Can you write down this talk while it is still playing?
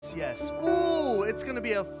yes, yes. Ooh, it's going to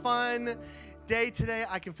be a fun day today.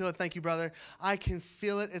 I can feel it. Thank you, brother. I can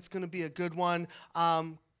feel it. It's going to be a good one.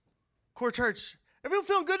 Core Church, everyone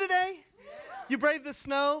feeling good today? You braved the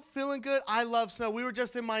snow? Feeling good? I love snow. We were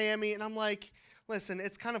just in Miami, and I'm like, listen,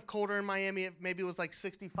 it's kind of colder in Miami. Maybe it was like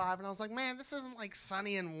 65, and I was like, man, this isn't like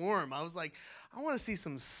sunny and warm. I was like, I want to see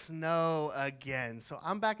some snow again. So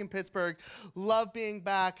I'm back in Pittsburgh. Love being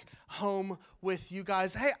back home with you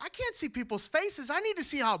guys. Hey, I can't see people's faces. I need to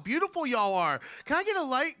see how beautiful y'all are. Can I get a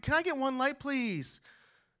light? Can I get one light, please?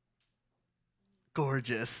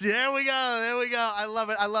 Gorgeous. There we go. There we go. I love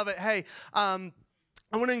it. I love it. Hey,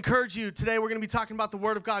 I want to encourage you. Today we're going to be talking about the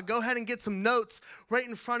Word of God. Go ahead and get some notes right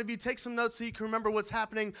in front of you. Take some notes so you can remember what's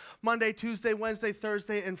happening Monday, Tuesday, Wednesday,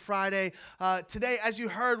 Thursday, and Friday. Today, as you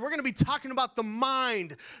heard, we're going to be talking about the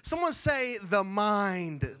mind. Someone say the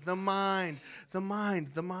mind, the mind, the mind,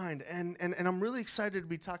 the mind. And I'm really excited to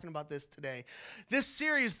be talking about this today. This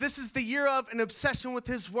series, this is the year of an obsession with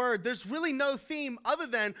His Word. There's really no theme other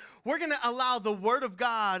than we're going to allow the Word of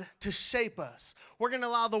God to shape us. We're going to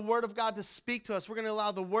allow the Word of God to speak to us. We're going to allow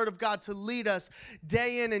the Word of God to lead us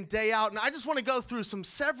day in and day out. And I just want to go through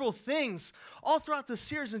several things all throughout this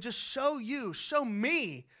series and just show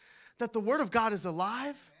me that the Word of God is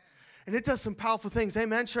alive and it does some powerful things.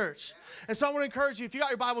 Amen, church? And so I want to encourage you, if you got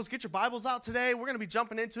your Bibles, get your Bibles out today. We're going to be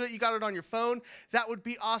jumping into it. You got it on your phone. That would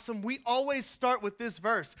be awesome. We always start with this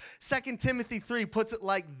verse. 2 Timothy 3 puts it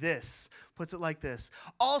like this.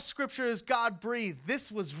 All Scripture is God-breathed.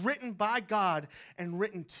 This was written by God and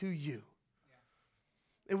written to you.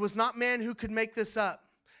 It was not man who could make this up.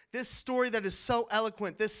 This story that is so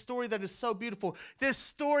eloquent, this story that is so beautiful, this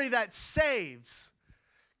story that saves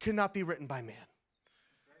could not be written by man.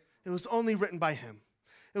 It was only written by Him.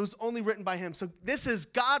 It was only written by Him. So this is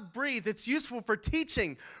God-breathed. It's useful for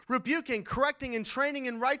teaching, rebuking, correcting, and training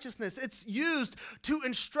in righteousness. It's used to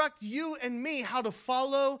instruct you and me how to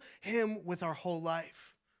follow Him with our whole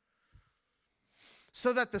life.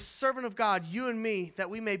 So that the servant of God, you and me, that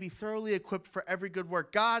we may be thoroughly equipped for every good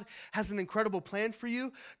work. God has an incredible plan for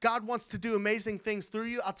you. God wants to do amazing things through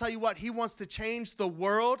you. I'll tell you what, He wants to change the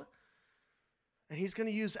world. And He's going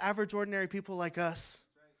to use average, ordinary people like us.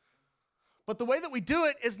 But the way that we do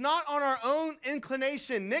it is not on our own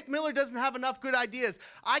inclination. Nick Miller doesn't have enough good ideas.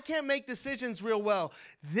 I can't make decisions real well.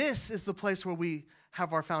 This is the place where we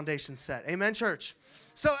have our foundation set. Amen, church?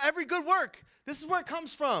 So every good work, this is where it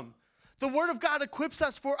comes from. The Word of God equips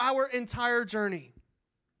us for our entire journey.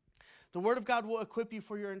 The Word of God will equip you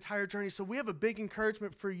for your entire journey. So we have a big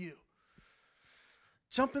encouragement for you.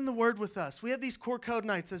 Jump in the Word with us. We have these core code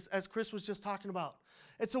nights, as Chris was just talking about.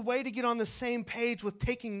 It's a way to get on the same page with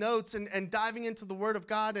taking notes and diving into the Word of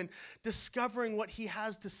God and discovering what He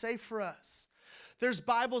has to say for us. There's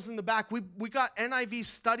Bibles in the back. We got NIV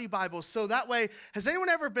study Bibles. So that way, has anyone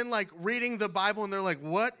ever been like reading the Bible and they're like,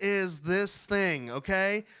 what is this thing,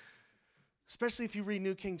 okay? Especially if you read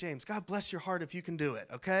New King James. God bless your heart if you can do it,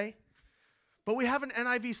 okay? But we have an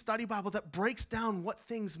NIV study Bible that breaks down what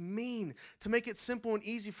things mean to make it simple and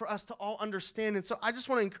easy for us to all understand. And so I just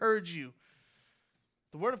want to encourage you.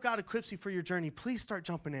 The Word of God equips you for your journey. Please start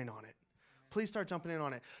jumping in on it. Please start jumping in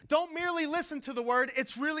on it. Don't merely listen to the Word.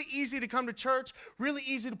 It's really easy to come to church, really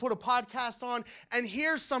easy to put a podcast on, and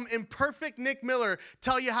hear some imperfect Nick Miller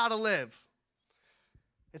tell you how to live.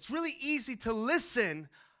 It's really easy to listen.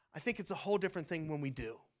 I think it's a whole different thing when we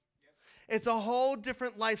do. It's a whole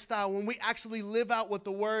different lifestyle when we actually live out what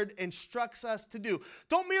the Word instructs us to do.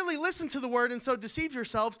 Don't merely listen to the Word and so deceive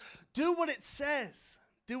yourselves. Do what it says.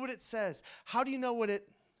 Do what it says. How do you know what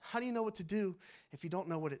to do if you don't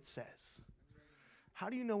know what it says? How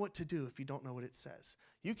do you know what to do if you don't know what it says?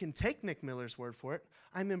 You can take Nick Miller's word for it.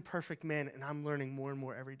 I'm an imperfect man, and I'm learning more and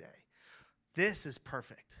more every day. This is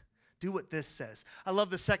perfect. Do what this says. I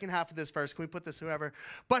love the second half of this verse. Can we put this whoever?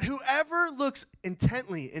 But whoever looks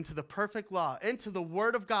intently into the perfect law, into the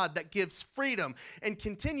Word of God that gives freedom and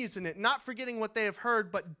continues in it, not forgetting what they have heard,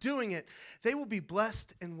 but doing it, they will be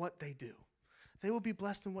blessed in what they do. They will be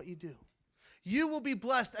blessed in what you do. You will be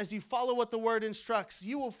blessed as you follow what the Word instructs.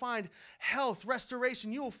 You will find health,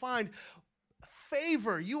 restoration. You will find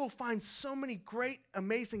favor. You will find so many great,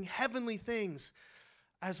 amazing, heavenly things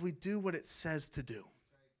as we do what it says to do.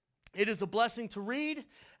 It is a blessing to read,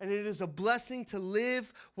 and it is a blessing to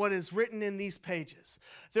live what is written in these pages.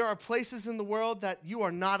 There are places in the world that you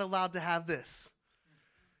are not allowed to have this.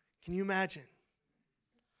 Can you imagine?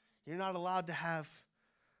 You're not allowed to have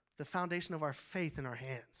the foundation of our faith in our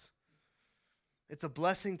hands. It's a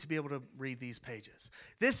blessing to be able to read these pages.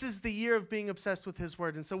 This is the year of being obsessed with his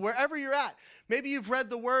word. And so wherever you're at, maybe you've read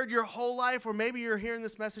the word your whole life, or maybe you're hearing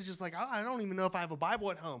this message is like, oh, I don't even know if I have a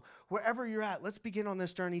Bible at home. Wherever you're at, let's begin on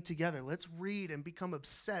this journey together. Let's read and become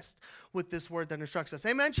obsessed with this word that instructs us.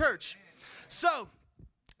 Amen, church? So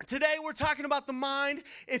today we're talking about the mind.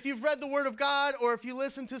 If you've read the Word of God or if you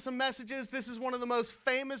listen to some messages, this is one of the most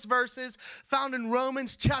famous verses found in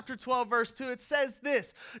Romans chapter 12, verse 2. It says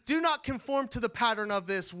this: do not conform to the pattern of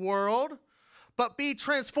this world, but be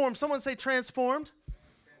transformed. Someone say transformed.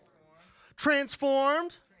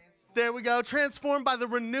 Transformed. There we go. Transformed by the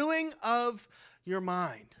renewing of your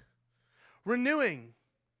mind. Renewing.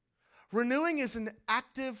 Renewing is an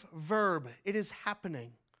active verb. It is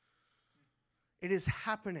happening. It is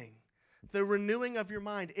happening. The renewing of your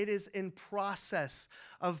mind. It is in process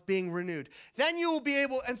of being renewed. Then you will be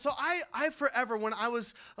able, and so I forever, when I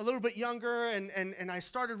was a little bit younger and I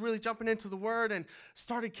started really jumping into the Word and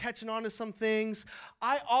started catching on to some things,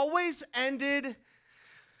 I always ended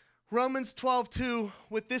Romans 12:2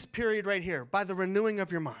 with this period right here, by the renewing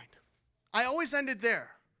of your mind. I always ended there.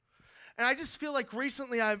 And I just feel like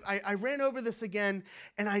recently I ran over this again,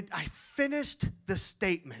 and I finished the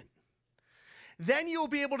statement. Then you'll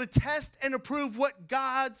be able to test and approve what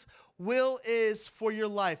God's will is for your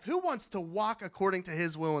life. Who wants to walk according to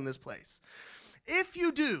his will in this place? If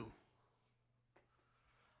you do,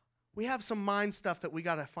 we have some mind stuff that we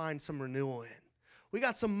got to find some renewal in. We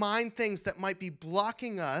got some mind things that might be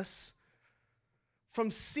blocking us from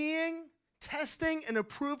seeing, testing, and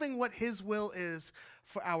approving what his will is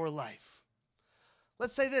for our life.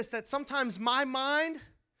 Let's say this, that sometimes my mind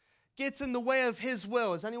gets in the way of his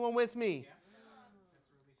will. Is anyone with me? Yeah.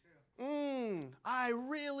 I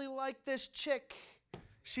really like this chick.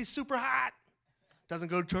 She's super hot. Doesn't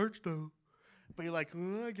go to church though. But you're like,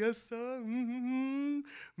 I guess so.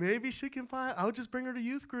 Maybe she can find, I'll just bring her to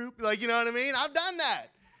youth group. Like, you know what I mean? I've done that.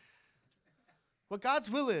 What God's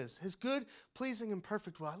will is, his good, pleasing, and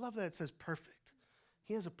perfect will. I love that it says perfect.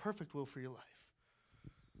 He has a perfect will for your life.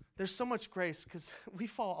 There's so much grace because we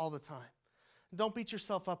fall all the time. Don't beat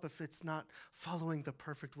yourself up if it's not following the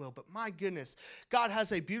perfect will. But my goodness, God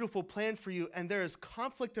has a beautiful plan for you, and there is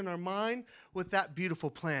conflict in our mind with that beautiful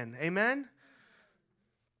plan. Amen?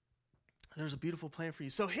 There's a beautiful plan for you.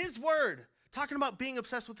 So his word, talking about being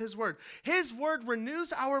obsessed with his word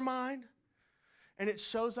renews our mind, and it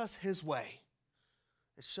shows us his way.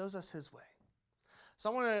 It shows us his way. So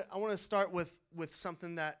I want to start with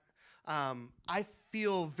something that I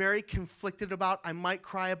feel very conflicted about. I might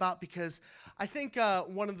cry about because I think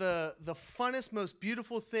one of the funnest, most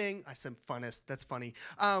beautiful thing, I said funnest, that's funny.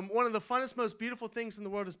 One of the funnest, most beautiful things in the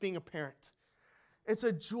world is being a parent. It's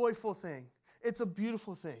a joyful thing. It's a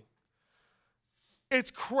beautiful thing.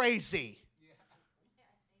 It's crazy.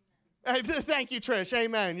 Yeah. Thank you, Trish.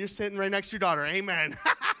 Amen. You're sitting right next to your daughter. Amen.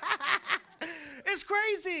 It's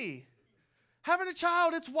crazy. Having a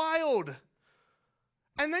child, it's wild.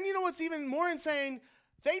 And then you know what's even more insane?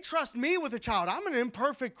 They trust me with a child. I'm an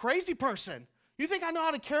imperfect, crazy person. You think I know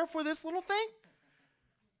how to care for this little thing?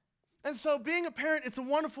 And so being a parent, it's a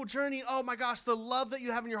wonderful journey. Oh my gosh, the love that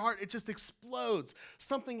you have in your heart, it just explodes.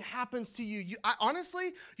 Something happens to you.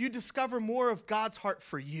 Honestly, you discover more of God's heart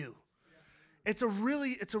for you. It's a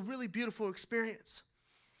really beautiful experience.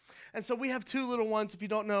 And so we have two little ones. If you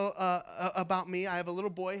don't know about me, I have a little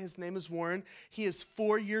boy. His name is Warren. He is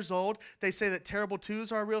 4 years old. They say that terrible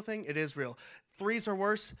twos are a real thing. It is real. Threes are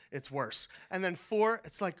worse. It's worse. And then 4,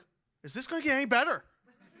 it's like, is this going to get any better?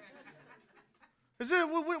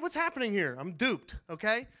 What's happening here? I'm duped,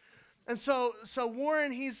 okay? And so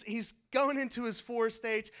Warren, he's going into his 4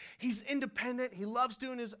 stage. He's independent. He loves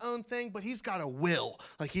doing his own thing, but he's got a will.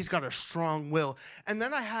 Like, he's got a strong will. And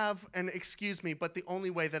then I have, and excuse me, but the only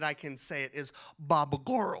way that I can say it is Baba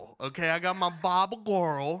Girl, okay? I got my Baba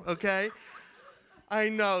Girl, okay? I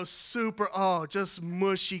know, super, just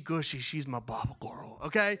mushy gushy. She's my Baba Girl,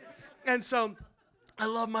 okay? And so I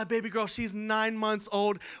love my baby girl. She's 9 months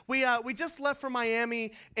old. We just left for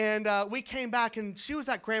Miami, and we came back, and she was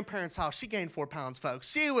at grandparents' house. She gained 4 pounds, folks.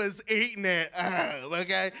 She was eating it up,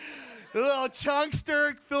 okay? A little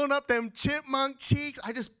chunkster, filling up them chipmunk cheeks.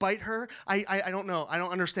 I just bite her. I don't know. I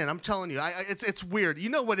don't understand. I'm telling you. It's weird. You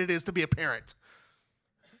know what it is to be a parent.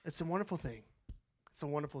 It's a wonderful thing. It's a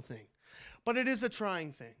wonderful thing. But it is a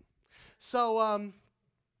trying thing. So,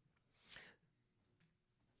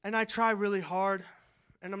 and I try really hard.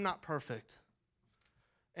 And I'm not perfect.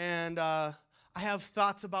 And I have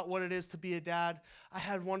thoughts about what it is to be a dad. I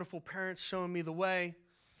had wonderful parents showing me the way.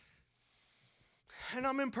 And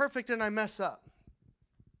I'm imperfect and I mess up.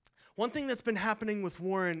 One thing that's been happening with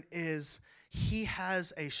Warren is he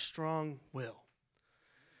has a strong will.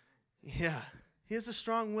 Yeah, he has a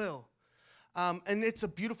strong will. And it's a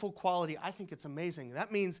beautiful quality. I think it's amazing.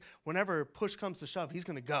 That means whenever push comes to shove, he's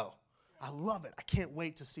going to go. I love it. I can't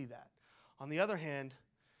wait to see that. On the other hand,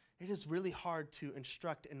 it is really hard to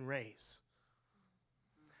instruct and raise.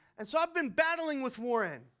 And so I've been battling with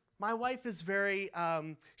Warren. My wife is very,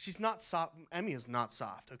 she's not soft. Emmy is not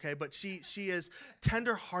soft, okay? But she is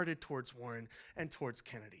tender-hearted towards Warren and towards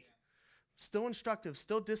Kennedy. Still instructive,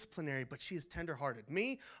 still disciplinary, but she is tender-hearted.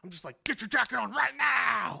 Me, I'm just like, get your jacket on right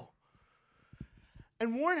now.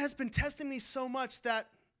 And Warren has been testing me so much that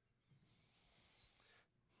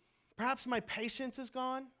perhaps my patience is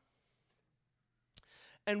gone.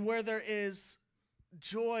 And where there is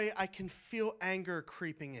joy, I can feel anger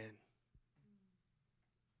creeping in.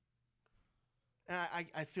 And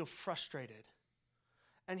I feel frustrated.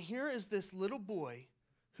 And here is this little boy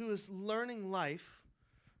who is learning life,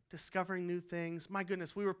 discovering new things. My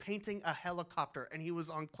goodness, we were painting a helicopter, and he was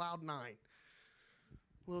on cloud 9.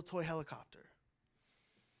 Little toy helicopter.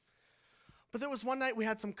 But there was one night we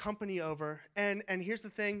had some company over, and here's the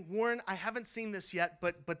thing. Warren, I haven't seen this yet,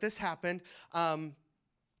 but this happened,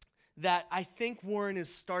 that I think Warren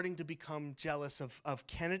is starting to become jealous of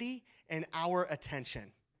Kennedy and our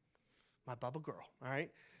attention. My Bubba girl, all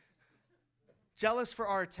right? Jealous for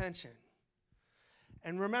our attention.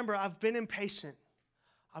 And remember, I've been impatient.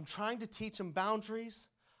 I'm trying to teach him boundaries.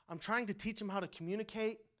 I'm trying to teach him how to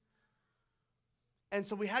communicate. And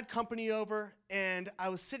so we had company over, and I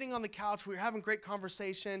was sitting on the couch. We were having great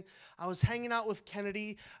conversation. I was hanging out with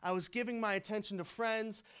Kennedy. I was giving my attention to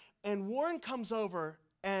friends. And Warren comes over,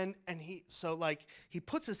 and he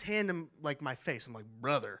puts his hand in like my face. I'm like,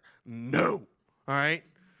 brother, no. All right?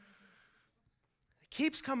 He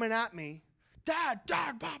keeps coming at me. Dad,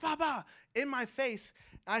 bah, bah, bah, in my face.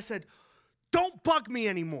 I said, don't bug me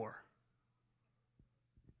anymore.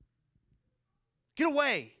 Get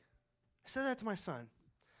away. I said that to my son.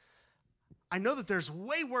 I know that there's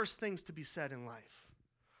way worse things to be said in life,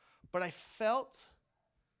 but I felt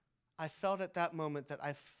at that moment that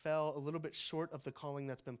I fell a little bit short of the calling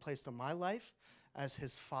that's been placed on my life as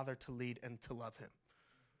his father to lead and to love him.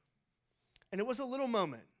 And it was a little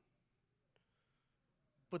moment,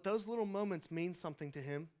 but those little moments mean something to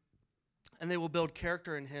him, and they will build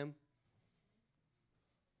character in him,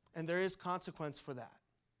 and there is consequence for that.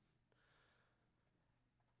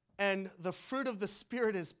 And the fruit of the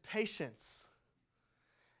Spirit is patience.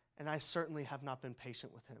 And I certainly have not been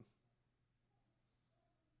patient with him.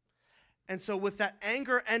 And so with that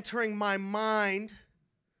anger entering my mind,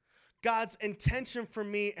 God's intention for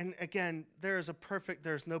me, and again, there's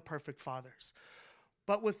no perfect fathers.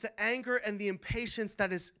 But with the anger and the impatience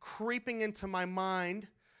that is creeping into my mind,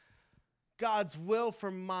 God's will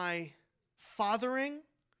for my fathering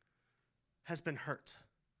has been hurt.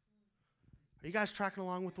 Are you guys tracking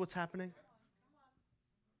along with what's happening?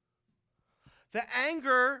 The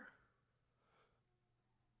anger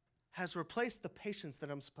has replaced the patience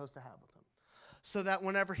that I'm supposed to have with him. So that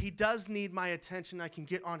whenever he does need my attention, I can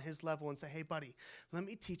get on his level and say, hey, buddy, let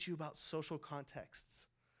me teach you about social contexts.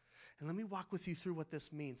 And let me walk with you through what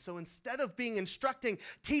this means. So instead of being instructing,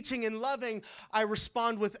 teaching, and loving, I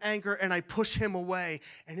respond with anger and I push him away.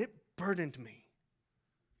 And it burdened me.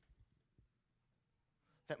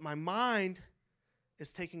 That my mind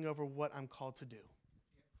is taking over what I'm called to do.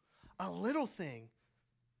 A little thing.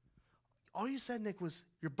 All you said, Nick, was,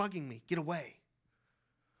 you're bugging me. Get away.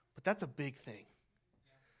 But that's a big thing.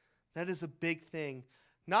 That is a big thing.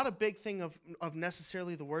 Not a big thing of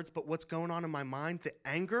necessarily the words, but what's going on in my mind. The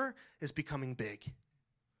anger is becoming big.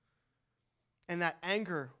 And that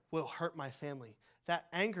anger will hurt my family. That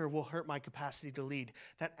anger will hurt my capacity to lead.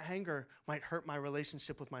 That anger might hurt my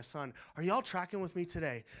relationship with my son. Are y'all tracking with me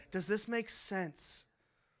today? Does this make sense?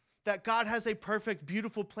 That God has a perfect,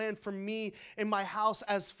 beautiful plan for me in my house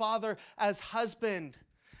as father, as husband.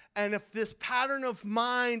 And if this pattern of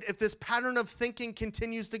mind, if this pattern of thinking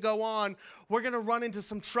continues to go on, we're going to run into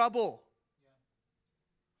some trouble. Yeah.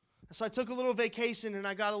 So I took a little vacation and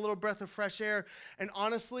I got a little breath of fresh air. And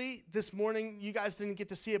honestly, this morning, you guys didn't get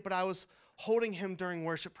to see it, but I was holding him during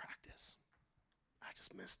worship practice. I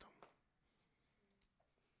just missed him.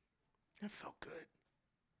 It felt good.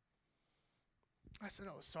 I said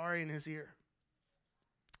I was sorry in his ear.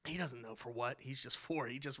 He doesn't know for what. He's just 4.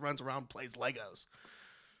 He just runs around and plays Legos.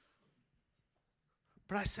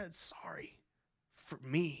 But I said sorry for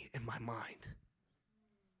me in my mind.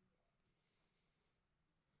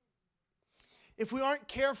 If we aren't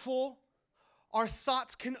careful, our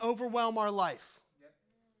thoughts can overwhelm our life.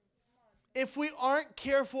 If we aren't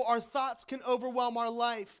careful, our thoughts can overwhelm our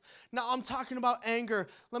life. Now, I'm talking about anger.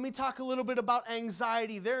 Let me talk a little bit about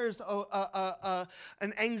anxiety. There is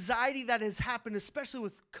an anxiety that has happened, especially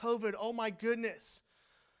with COVID. Oh, my goodness.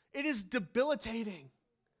 It is debilitating.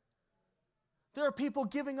 There are people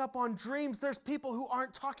giving up on dreams. There's people who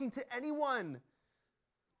aren't talking to anyone,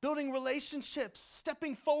 building relationships,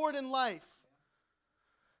 stepping forward in life.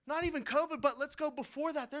 Not even COVID, but let's go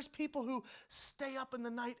before that. There's people who stay up in the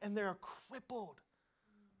night and they're crippled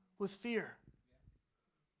with fear.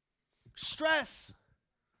 Stress.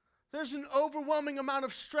 There's an overwhelming amount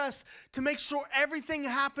of stress to make sure everything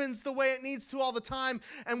happens the way it needs to all the time.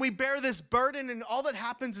 And we bear this burden, and all that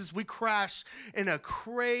happens is we crash in a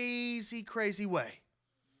crazy, crazy way.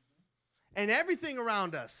 And everything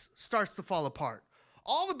around us starts to fall apart.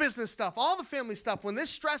 All the business stuff, all the family stuff, when this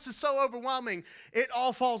stress is so overwhelming, it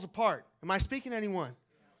all falls apart. Am I speaking to anyone?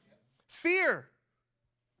 Fear.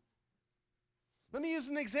 Let me use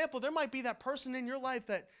an example. There might be that person in your life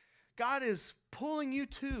that God is pulling you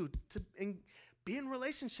to be in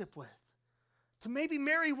relationship with, to maybe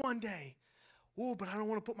marry one day. Oh, but I don't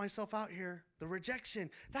want to put myself out here. The rejection.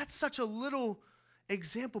 That's such a little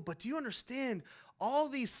example, but do you understand all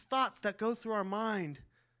these thoughts that go through our mind?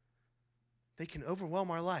 They can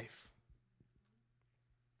overwhelm our life.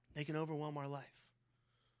 They can overwhelm our life.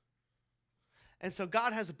 And so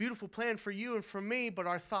God has a beautiful plan for you and for me, but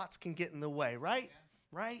our thoughts can get in the way, right?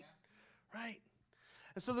 Yeah. Right? Yeah. Right.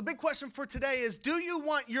 And so the big question for today is, do you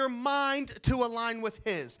want your mind to align with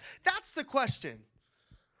His? That's the question.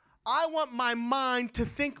 I want my mind to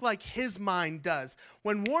think like His mind does.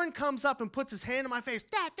 When Warren comes up and puts his hand in my face,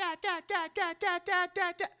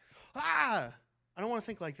 I don't want to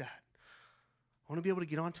think like that. I want to be able to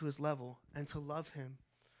get onto His level and to love Him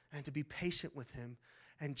and to be patient with Him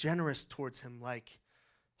and generous towards Him like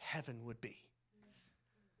heaven would be.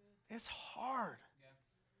 It's hard.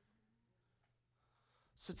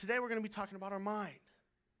 So today we're going to be talking about our mind.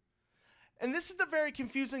 And this is the very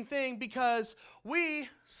confusing thing, because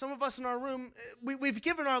some of us in our room, we've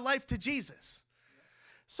given our life to Jesus.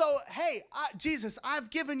 So, hey, Jesus,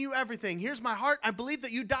 I've given you everything. Here's my heart. I believe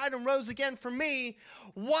that you died and rose again for me.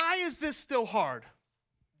 Why is this still hard?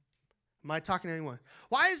 Am I talking to anyone?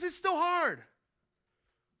 Why is this still hard?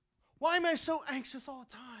 Why am I so anxious all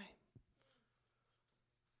the time?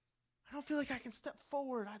 I don't feel like I can step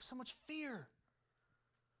forward. I have so much fear.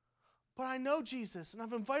 But I know Jesus, and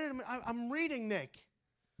I've invited him. I'm reading, Nick.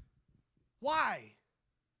 Why?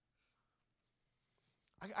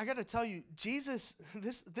 I got to tell you, Jesus,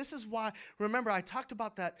 this is why. Remember, I talked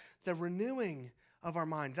about that, the renewing of our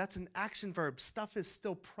mind. That's an action verb. Stuff is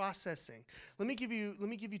still processing. Let me give you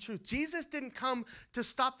truth. Jesus didn't come to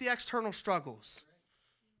stop the external struggles,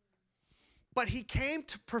 but He came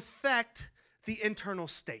to perfect the internal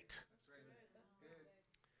state.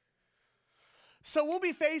 So we'll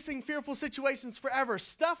be facing fearful situations forever.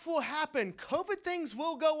 Stuff will happen. COVID things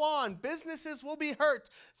will go on. Businesses will be hurt.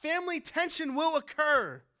 Family tension will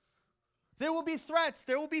occur. There will be threats.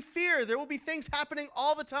 There will be fear. There will be things happening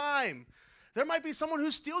all the time. There might be someone who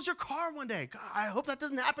steals your car one day. God, I hope that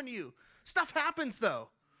doesn't happen to you. Stuff happens, though.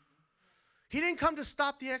 He didn't come to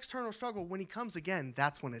stop the external struggle. When He comes again,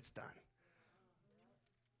 that's when it's done.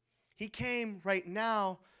 He came right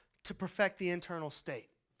now to perfect the internal state.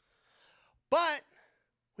 But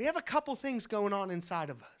we have a couple things going on inside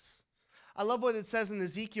of us. I love what it says in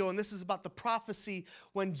Ezekiel, and this is about the prophecy.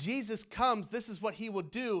 When Jesus comes, this is what He will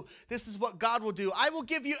do. This is what God will do. I will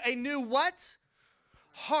give you a new what?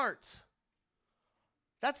 Heart.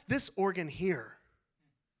 That's this organ here,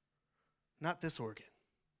 not this organ.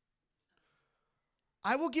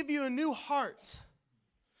 I will give you a new heart,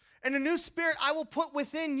 and a new spirit I will put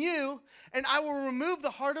within you, and I will remove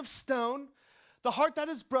the heart of stone, the heart that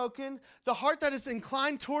is broken, the heart that is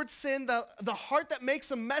inclined towards sin, the heart that makes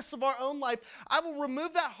a mess of our own life. I will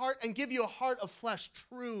remove that heart and give you a heart of flesh,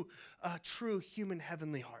 true human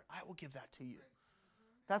heavenly heart. I will give that to you.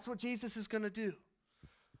 That's what Jesus is going to do.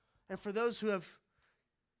 And for those who have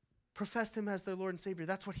professed Him as their Lord and Savior,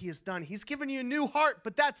 that's what He has done. He's given you a new heart,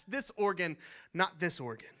 but that's this organ, not this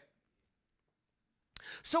organ.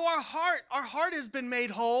 So our heart has been made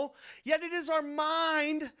whole, yet it is our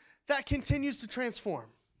mind that continues to transform.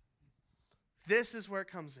 This is where it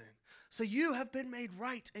comes in. So you have been made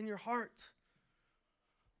right in your heart,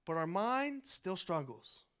 but our mind still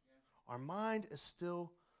struggles. Our mind is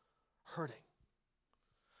still hurting.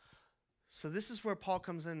 So this is where Paul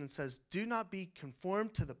comes in and says, do not be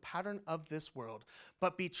conformed to the pattern of this world,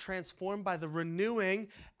 but be transformed by the renewing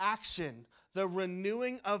action, the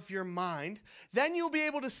renewing of your mind. Then you'll be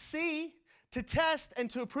able to see, to test, and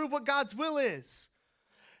to approve what God's will is.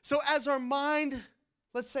 So as our mind,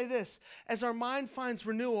 let's say this, as our mind finds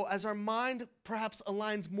renewal, as our mind perhaps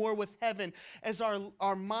aligns more with heaven, as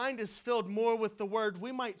our mind is filled more with the word,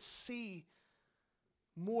 we might see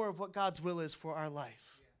more of what God's will is for our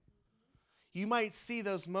life. You might see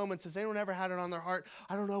those moments. Has anyone ever had it on their heart?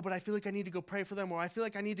 I don't know, but I feel like I need to go pray for them, or I feel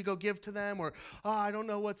like I need to go give to them, or I don't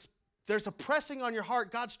know there's a pressing on your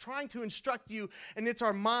heart. God's trying to instruct you, and it's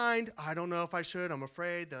our mind. I don't know if I should. I'm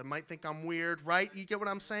afraid. They might think I'm weird, right? You get what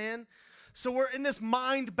I'm saying? So we're in this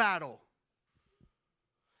mind battle.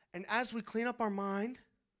 And as we clean up our mind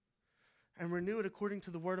and renew it according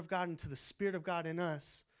to the word of God and to the Spirit of God in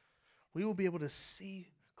us, we will be able to see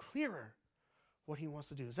clearer what he wants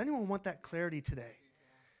to do. Does anyone want that clarity today?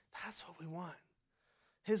 That's what we want.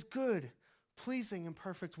 His good, pleasing, and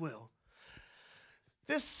perfect will.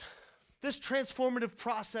 This transformative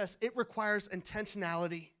process, it requires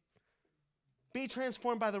intentionality. Be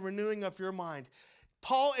transformed by the renewing of your mind.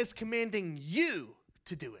 Paul is commanding you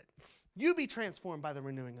to do it. You be transformed by the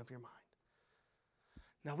renewing of your mind.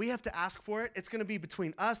 Now we have to ask for it. It's going to be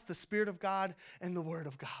between us, the Spirit of God, and the Word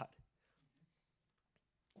of God.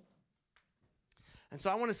 And so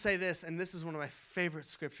I want to say this, and this is one of my favorite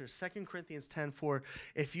scriptures, 2 Corinthians 10:4.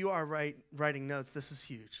 If you are writing notes, this is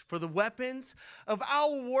huge. For the weapons of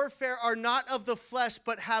our warfare are not of the flesh,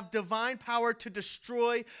 but have divine power to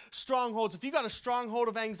destroy strongholds. If you got a stronghold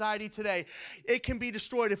of anxiety today, it can be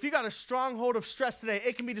destroyed. If you got a stronghold of stress today,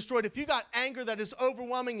 it can be destroyed. If you got anger that is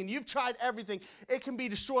overwhelming and you've tried everything, it can be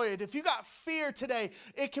destroyed. If you got fear today,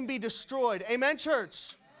 it can be destroyed. Amen,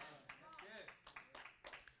 church?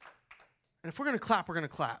 And if we're going to clap, we're going to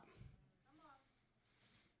clap.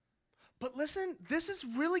 But listen, this is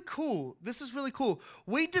really cool. This is really cool.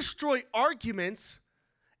 We destroy arguments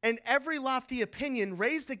and every lofty opinion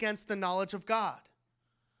raised against the knowledge of God.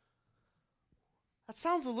 That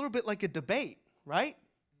sounds a little bit like a debate, right?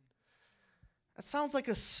 That sounds like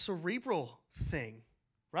a cerebral thing,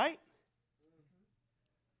 right?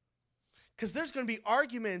 Because there's going to be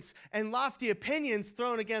arguments and lofty opinions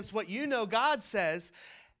thrown against what you know God says.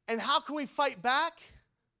 And how can we fight back?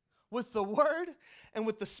 With the Word and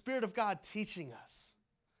with the Spirit of God teaching us.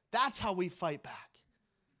 That's how we fight back.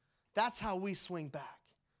 That's how we swing back.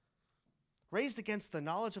 Raised against the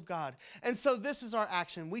knowledge of God. And so this is our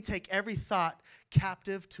action. We take every thought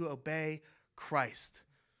captive to obey Christ.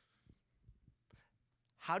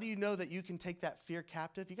 How do you know that you can take that fear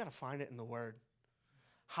captive? You got to find it in the Word.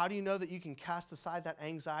 How do you know that you can cast aside that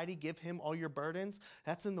anxiety, give Him all your burdens?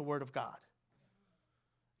 That's in the Word of God.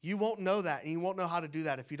 You won't know that, and you won't know how to do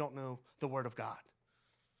that if you don't know the Word of God.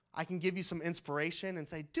 I can give you some inspiration and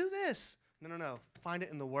say, do this. No. Find it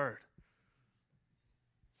in the Word.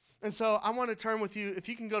 And so I want to turn with you, if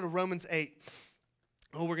you can go to Romans 8.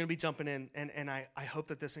 Oh, we're going to be jumping in, and I hope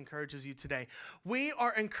that this encourages you today. We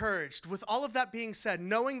are encouraged, with all of that being said,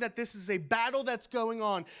 knowing that this is a battle that's going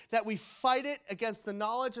on, that we fight it against the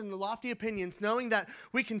knowledge and the lofty opinions, knowing that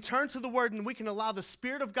we can turn to the Word and we can allow the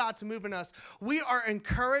Spirit of God to move in us. We are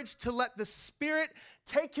encouraged to let the Spirit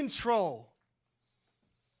take control.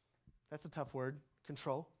 That's a tough word,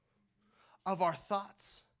 control, of our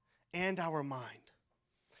thoughts and our mind.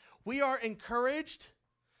 We are encouraged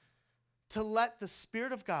to let the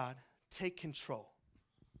Spirit of God take control.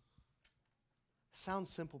 Sounds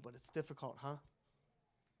simple, but it's difficult, huh?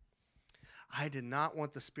 I did not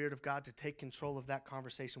want the Spirit of God to take control of that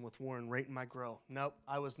conversation with Warren right in my grill. Nope,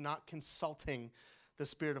 I was not consulting the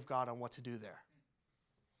Spirit of God on what to do there.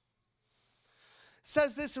 It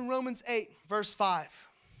says this in Romans 8, verse 5.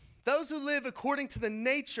 Those who live according to the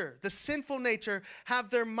nature, the sinful nature, have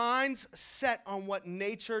their minds set on what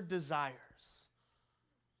nature desires.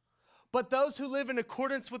 But those who live in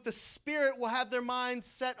accordance with the Spirit will have their minds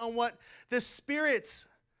set on what the Spirit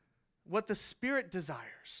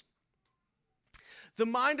desires. The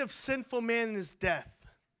mind of sinful man is death.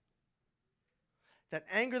 That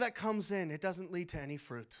anger that comes in, it doesn't lead to any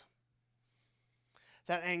fruit.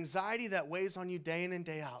 That anxiety that weighs on you day in and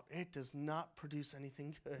day out, it does not produce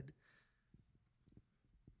anything good.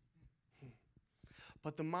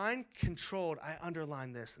 But the mind controlled, I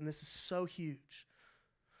underline this, and this is so huge.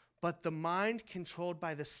 But the mind controlled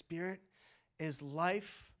by the Spirit is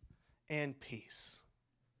life and peace.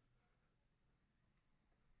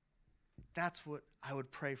 That's what I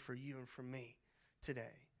would pray for you and for me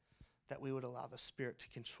today, that we would allow the Spirit to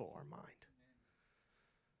control our mind.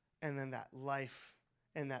 And then that life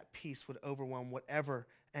and that peace would overwhelm whatever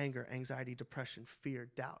anger, anxiety, depression,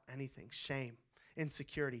 fear, doubt, anything, shame,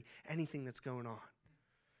 insecurity, anything that's going on.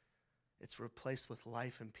 It's replaced with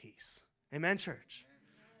life and peace. Amen, church?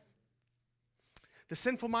 The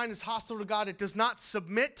sinful mind is hostile to God. It does not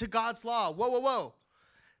submit to God's law. Whoa.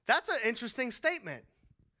 That's an interesting statement.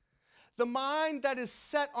 The mind that is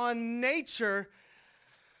set on nature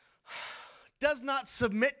does not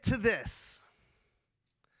submit to this.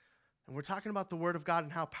 And we're talking about the Word of God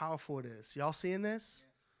and how powerful it is. Y'all seeing this?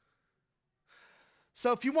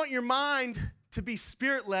 So if you want your mind to be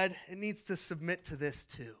Spirit-led, it needs to submit to this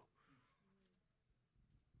too.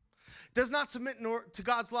 Does not submit to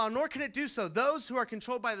God's law, nor can it do so. Those who are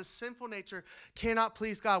controlled by the sinful nature cannot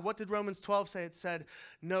please God. What did Romans 12 say? It said,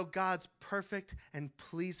 know God's perfect and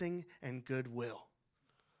pleasing and good will.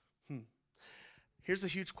 Here's a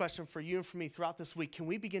huge question for you and for me throughout this week. Can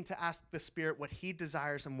we begin to ask the Spirit what He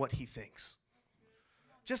desires and what He thinks?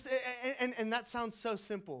 And that sounds so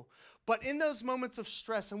simple. But in those moments of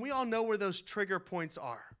stress, and we all know where those trigger points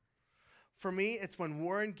are. For me, it's when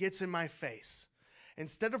Warren gets in my face.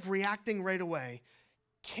 Instead of reacting right away,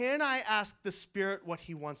 can I ask the Spirit what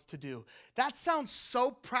He wants to do? That sounds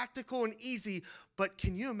so practical and easy, but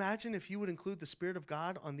can you imagine if you would include the Spirit of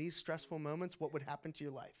God on these stressful moments, what would happen to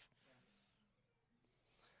your life?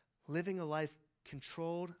 Living a life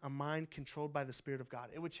controlled, a mind controlled by the Spirit of God.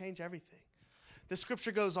 It would change everything. The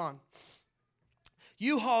scripture goes on.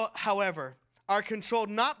 You, however, are controlled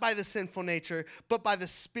not by the sinful nature, but by the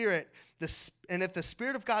Spirit. And if the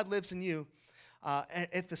Spirit of God lives in you, and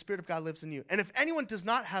if anyone does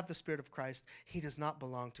not have the Spirit of Christ, he does not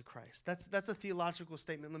belong to Christ. That's a theological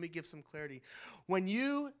statement. Let me give some clarity. When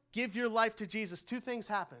you give your life to Jesus, two things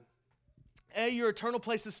happen. A, your eternal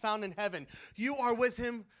place is found in heaven. You are with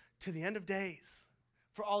Him to the end of days,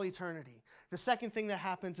 for all eternity. The second thing that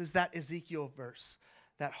happens is that Ezekiel verse.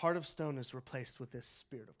 That heart of stone is replaced with this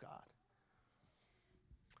Spirit of God.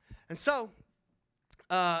 And so,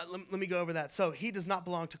 let me go over that. So he does not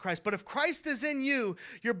belong to Christ. But if Christ is in you,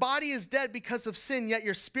 your body is dead because of sin, yet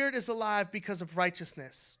your spirit is alive because of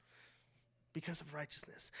righteousness. Because of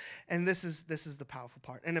righteousness. And this is the powerful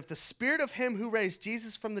part. And if the Spirit of Him who raised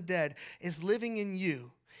Jesus from the dead is living in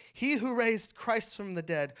you, He who raised Christ from the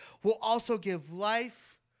dead will also give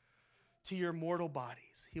life to your mortal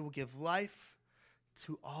bodies. He will give life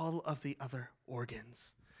to all of the other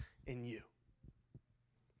organs in you.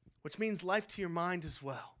 Which means life to your mind as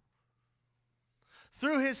well.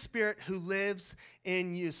 Through His Spirit who lives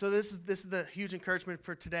in you. So this is the huge encouragement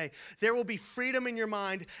for today. There will be freedom in your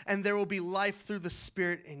mind and there will be life through the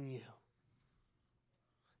Spirit in you.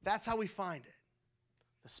 That's how we find it.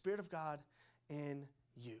 The Spirit of God in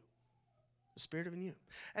you. The Spirit of in you.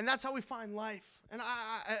 And that's how we find life. And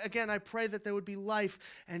I pray that there would be life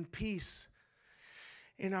and peace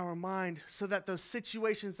in our mind so that those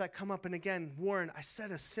situations that come up, and again, Warren, I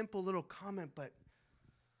said a simple little comment, but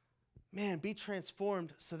man, be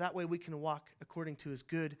transformed so that way we can walk according to His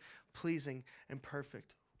good, pleasing, and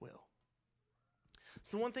perfect will.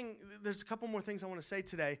 So there's a couple more things I want to say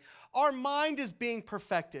today. Our mind is being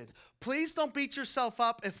perfected. Please don't beat yourself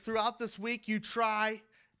up if throughout this week you try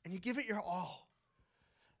and you give it your all.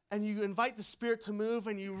 And you invite the Spirit to move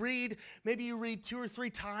and maybe you read 2 or 3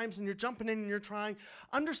 times and you're jumping in and you're trying.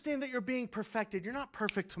 Understand that you're being perfected. You're not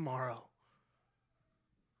perfect tomorrow.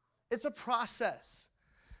 It's a process.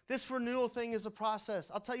 This renewal thing is a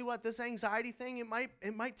process. I'll tell you what, this anxiety thing,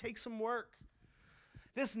 it might take some work.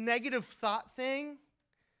 This negative thought thing,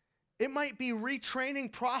 it might be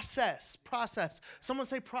retraining process. Someone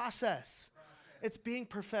say process. It's being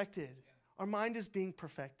perfected. Our mind is being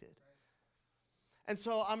perfected. And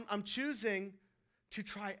so I'm choosing to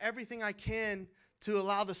try everything I can to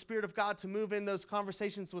allow the Spirit of God to move in those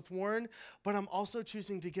conversations with Warren, but I'm also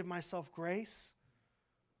choosing to give myself grace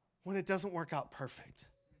when it doesn't work out perfect.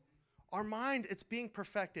 Our mind, it's being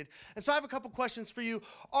perfected. And so I have a couple questions for you.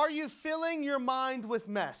 Are you filling your mind with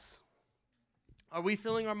mess? Are we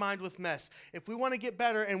filling our mind with mess? If we want to get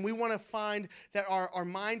better and we want to find that our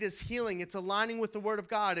mind is healing, it's aligning with the Word of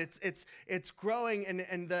God, it's growing,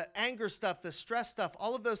 and the anger stuff, the stress stuff,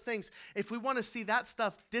 all of those things, if we want to see that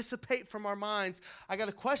stuff dissipate from our minds, I got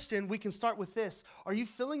a question. We can start with this. Are you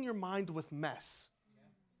filling your mind with mess?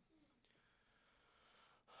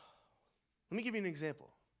 Let me give you an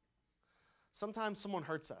example. Sometimes someone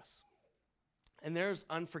hurts us, and there's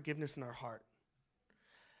unforgiveness in our heart.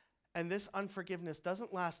 And this unforgiveness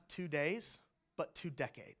doesn't last 2 days, but 2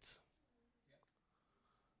 decades.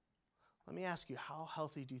 Let me ask you, how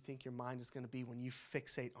healthy do you think your mind is going to be when you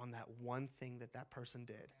fixate on that one thing that person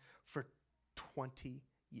did for 20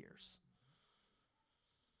 years?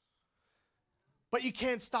 But you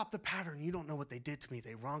can't stop the pattern. You don't know what they did to me.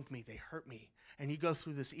 They wronged me. They hurt me. And you go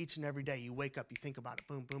through this each and every day. You wake up, you think about it,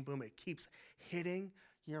 boom, boom, boom. It keeps hitting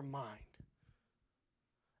your mind.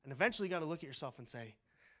 And eventually you got to look at yourself and say,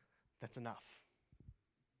 that's enough.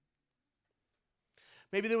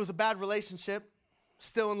 Maybe there was a bad relationship.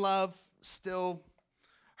 still in love, still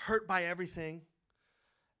hurt by everything.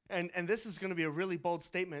 And this is going to be a really bold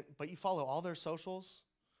statement, but you follow all their socials.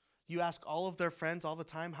 You ask all of their friends all the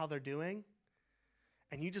time how they're doing.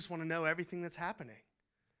 And you just want to know everything that's happening.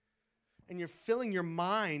 And you're filling your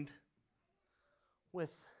mind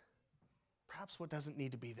with perhaps what doesn't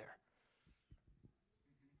need to be there.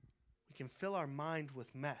 We can fill our mind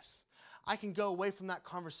with mess. I can go away from that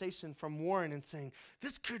conversation from Warren and saying,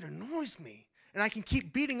 this kid annoys me. And I can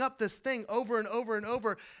keep beating up this thing over and over and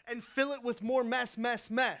over and fill it with more mess.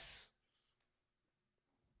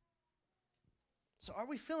 So are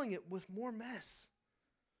we filling it with more mess?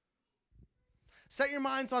 Set your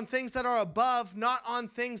minds on things that are above, not on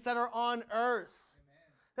things that are on earth. Amen.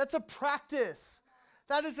 That's a practice.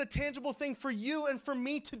 That is a tangible thing for you and for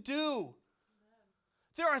me to do. Amen.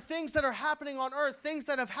 There are things that are happening on earth, things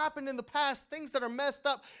that have happened in the past, things that are messed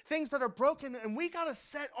up, things that are broken, and we got to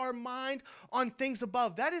set our mind on things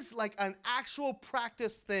above. That is like an actual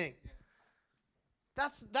practice thing.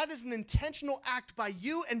 Yes. That is an intentional act by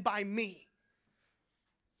you and by me.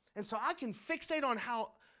 And so I can fixate on how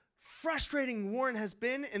frustrating Warren has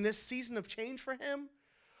been in this season of change for him,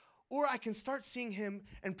 or I can start seeing him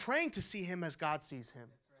and praying to see him as God sees him.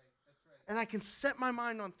 That's right. And I can set my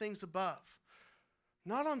mind on things above,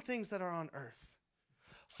 not on things that are on earth.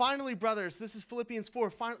 Finally, brothers, this is Philippians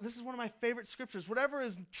 4. This is one of my favorite scriptures. Whatever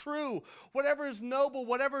is true, whatever is noble,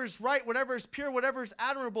 whatever is right, whatever is pure, whatever is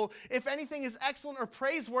admirable, if anything is excellent or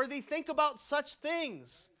praiseworthy, think about such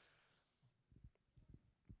things.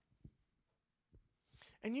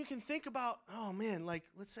 And you can think about, oh man, like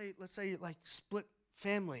let's say like split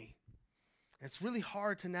family. It's really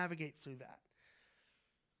hard to navigate through that.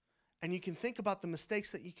 And you can think about the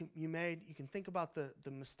mistakes that you made. You can think about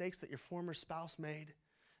the mistakes that your former spouse made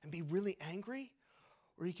and be really angry.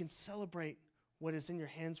 Or you can celebrate what is in your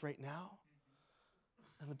hands right now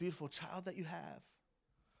and the beautiful child that you have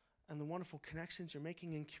and the wonderful connections you're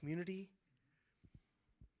making in community.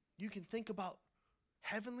 You can think about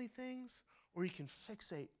heavenly things, or you can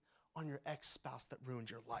fixate on your ex-spouse that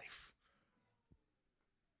ruined your life.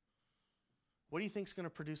 What do you think is going to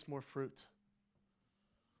produce more fruit?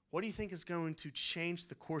 What do you think is going to change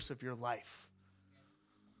the course of your life?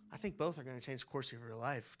 I think both are going to change the course of your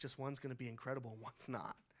life. Just one's going to be incredible and one's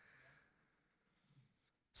not.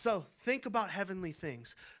 So think about heavenly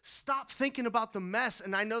things. Stop thinking about the mess.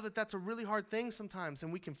 And I know that that's a really hard thing sometimes,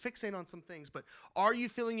 and we can fixate on some things, but are you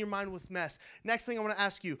filling your mind with mess? Next thing I want to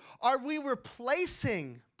ask you, are we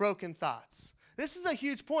replacing broken thoughts? This is a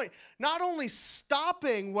huge point. Not only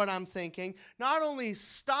stopping what I'm thinking, not only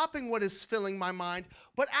stopping what is filling my mind,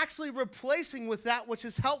 but actually replacing with that which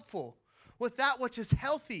is helpful, with that which is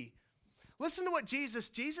healthy. Listen to what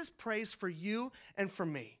Jesus prays for you and for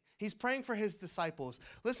me. He's praying for his disciples.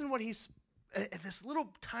 Listen to what this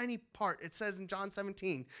little tiny part, it says in John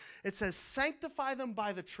 17, it says, sanctify them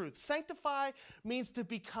by the truth. Sanctify means to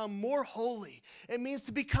become more holy. It means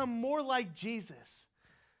to become more like Jesus,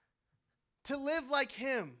 to live like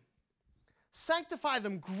him. Sanctify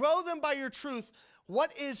them, grow them by your truth.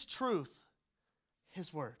 What is truth?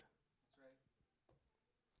 His word. That's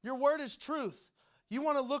right. Your word is truth. You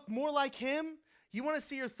want to look more like him? You want to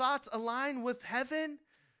see your thoughts align with heaven?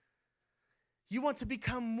 You want to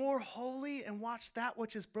become more holy and watch that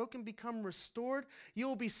which is broken become restored? You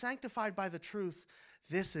will be sanctified by the truth.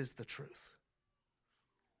 This is the truth.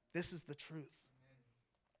 This is the truth.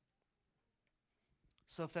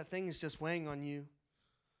 So if that thing is just weighing on you,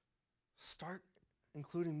 start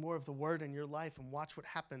including more of the word in your life and watch what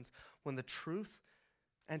happens when the truth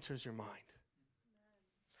enters your mind.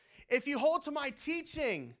 If you hold to my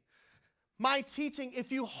teaching,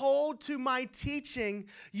 if you hold to my teaching,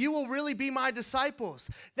 you will really be my disciples.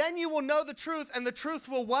 Then you will know the truth, and the truth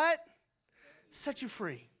will what? Set you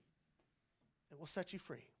free. It will set you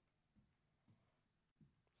free.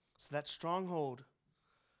 So that stronghold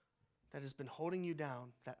that has been holding you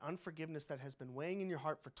down, that unforgiveness that has been weighing in your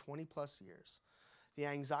heart for 20 plus years, the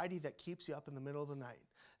anxiety that keeps you up in the middle of the night,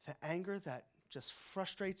 the anger that just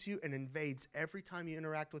frustrates you and invades every time you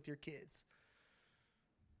interact with your kids.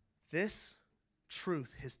 This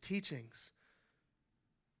truth, his teachings,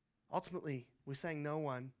 ultimately, we sang no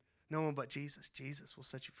one but Jesus. Jesus will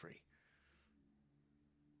set you free.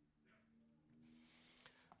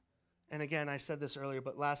 And again, I said this earlier,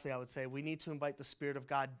 but lastly, I would say we need to invite the Spirit of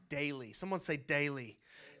God daily. Someone say daily.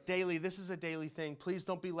 Daily. This is a daily thing. Please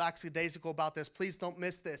don't be lackadaisical about this. Please don't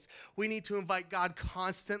miss this. We need to invite God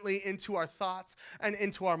constantly into our thoughts and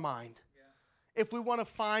into our mind. Yeah. If we want to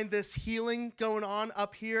find this healing going on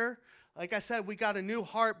up here, like I said, we got a new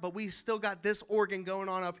heart, but we still got this organ going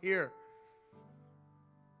on up here.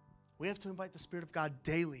 We have to invite the Spirit of God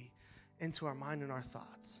daily into our mind and our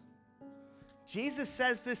thoughts. Jesus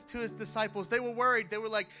says this to his disciples. They were worried. They were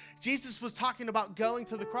like, Jesus was talking about going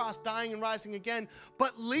to the cross, dying and rising again,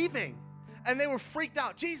 but leaving. And they were freaked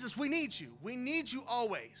out. Jesus, we need you. We need you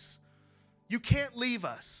always. You can't leave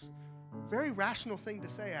us. Very rational thing to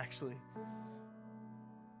say, actually.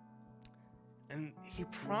 And he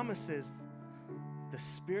promises the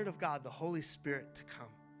Spirit of God, the Holy Spirit, to come.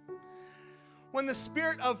 When the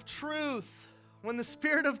Spirit of truth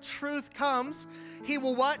comes, he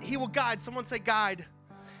will what? He will guide. Someone say guide.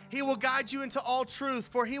 He will guide you into all truth,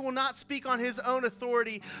 for he will not speak on his own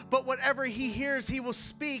authority, but whatever he hears, he will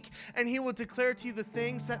speak, and he will declare to you the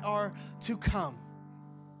things that are to come.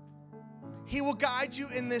 He will guide you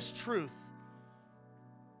in this truth.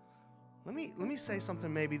 Let me say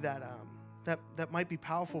something maybe that might be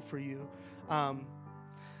powerful for you.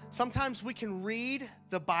 Sometimes we can read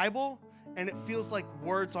the Bible and it feels like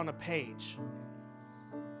words on a page.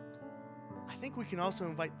 I think we can also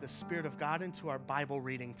invite the Spirit of God into our Bible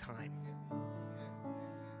reading time.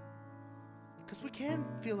 Because we can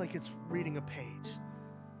feel like it's reading a page.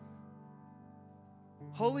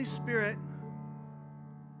 Holy Spirit,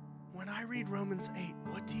 when I read Romans 8,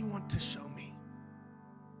 what do you want to show me?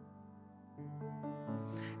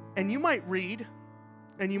 And you might read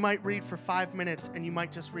for 5 minutes, and you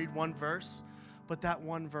might just read one verse, but that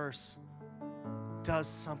one verse does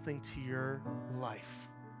something to your life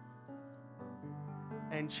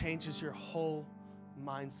and changes your whole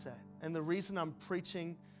mindset. And the reason I'm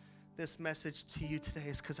preaching this message to you today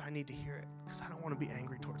is because I need to hear it, because I don't want to be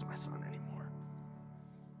angry towards my son anymore.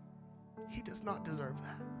 He does not deserve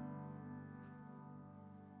that.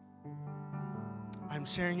 I'm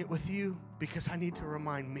sharing it with you because I need to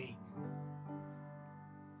remind me.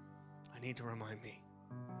 I need to remind me.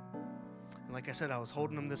 And like I said, I was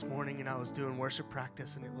holding him this morning and I was doing worship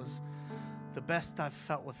practice, and it was the best I've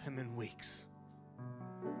felt with him in weeks.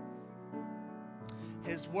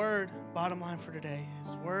 His word, bottom line for today,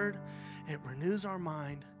 his word, it renews our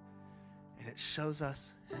mind and it shows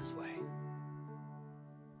us his way.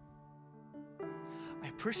 I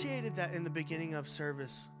appreciated that in the beginning of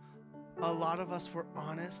service, a lot of us were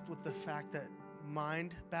honest with the fact that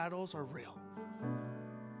mind battles are real.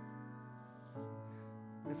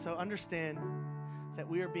 And so understand that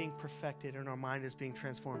we are being perfected and our mind is being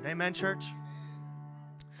transformed. Amen, church?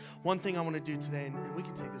 One thing I want to do today, and we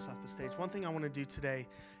can take this off the stage. One thing I want to do today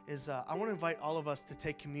is I want to invite all of us to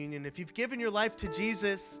take communion. If you've given your life to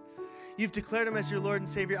Jesus, you've declared him as your Lord and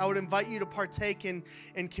Savior, I would invite you to partake in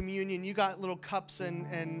communion. You got little cups and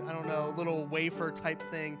I don't know, a little wafer type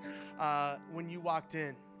thing when you walked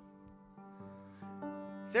in.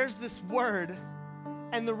 There's this word,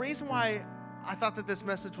 and the reason why I thought that this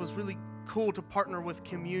message was really cool to partner with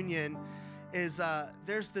communion is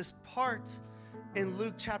there's this part in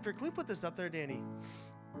Luke chapter, can we put this up there, Danny?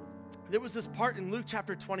 There was this part in Luke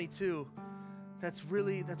chapter 22 that's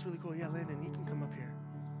really cool. Yeah, Landon, you can come up here.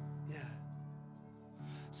 Yeah.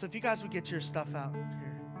 So if you guys would get your stuff out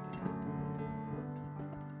here.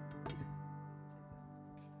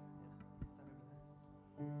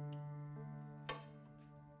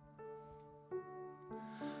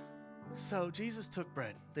 So Jesus took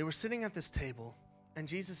bread. They were sitting at this table, and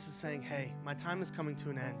Jesus is saying, hey, my time is coming to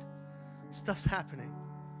an end. Stuff's happening.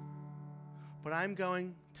 But I'm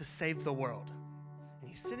going to save the world. And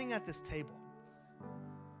he's sitting at this table.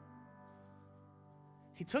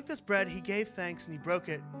 He took this bread, he gave thanks, and he broke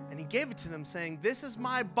it, and he gave it to them, saying, this is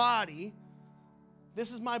my body.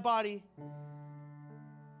 This is my body,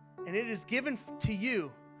 and it is given to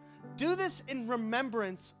you. Do this in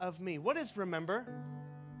remembrance of me. What is remember?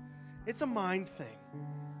 It's a mind thing.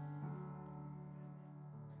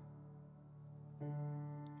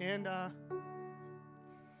 And I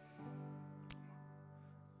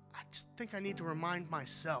just think I need to remind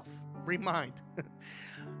myself. I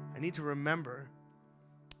need to remember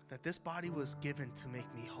that this body was given to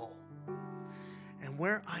make me whole. And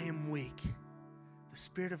where I am weak, the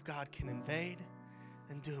Spirit of God can invade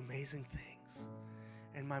and do amazing things.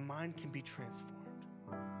 And my mind can be transformed.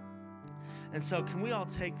 And so can we all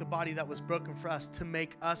take the body that was broken for us to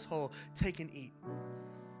make us whole? Take and eat.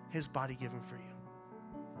 His body given for you.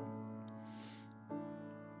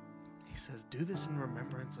 He says, do this in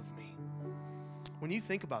remembrance of me. When you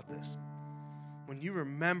think about this, when you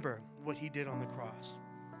remember what he did on the cross,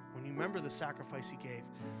 when you remember the sacrifice he gave,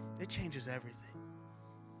 it changes everything.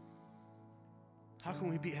 How can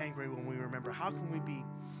we be angry when we remember? How can we be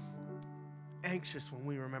anxious when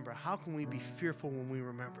we remember? How can we be fearful when we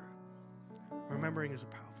remember? Remembering is a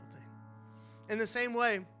powerful thing. In the same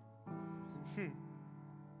way,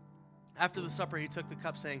 After the supper, he took the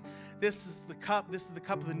cup, saying, this is the cup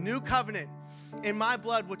of the new covenant in my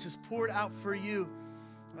blood, which is poured out for you.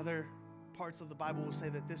 Other parts of the Bible will say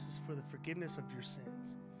that this is for the forgiveness of your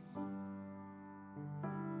sins.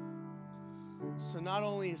 So not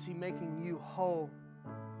only is he making you whole,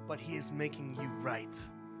 but he is making you right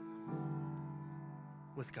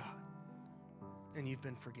with God. And you've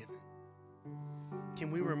been forgiven.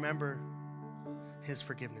 Can we remember his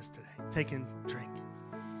forgiveness today? Take and drink.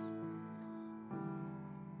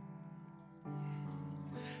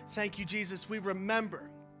 Thank you, Jesus. We remember.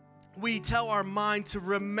 We tell our mind to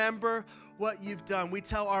remember what you've done. We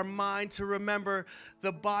tell our mind to remember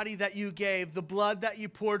the body that you gave, the blood that you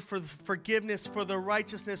poured for the forgiveness, for the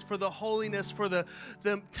righteousness, for the holiness, for the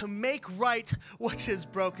to make right which is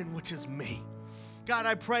broken, which is me. God,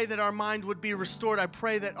 I pray that our mind would be restored. I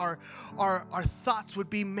pray that our thoughts would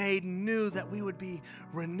be made new, that we would be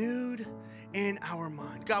renewed in our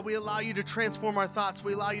mind. God, we allow you to transform our thoughts.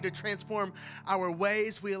 We allow you to transform our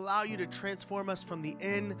ways. We allow you to transform us from the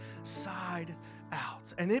inside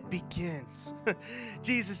out. And it begins,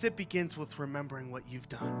 Jesus, it begins with remembering what you've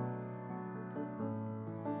done.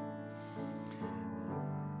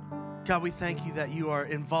 God, we thank you that you are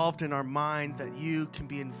involved in our mind, that you can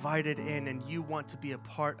be invited in, and you want to be a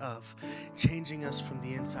part of changing us from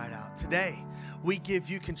the inside out. Today, we give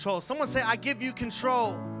you control. Someone say, I give you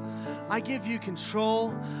control. I give you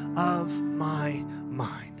control of my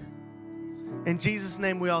mind. In Jesus'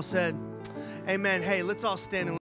 name, we all said, amen. Hey, let's all stand and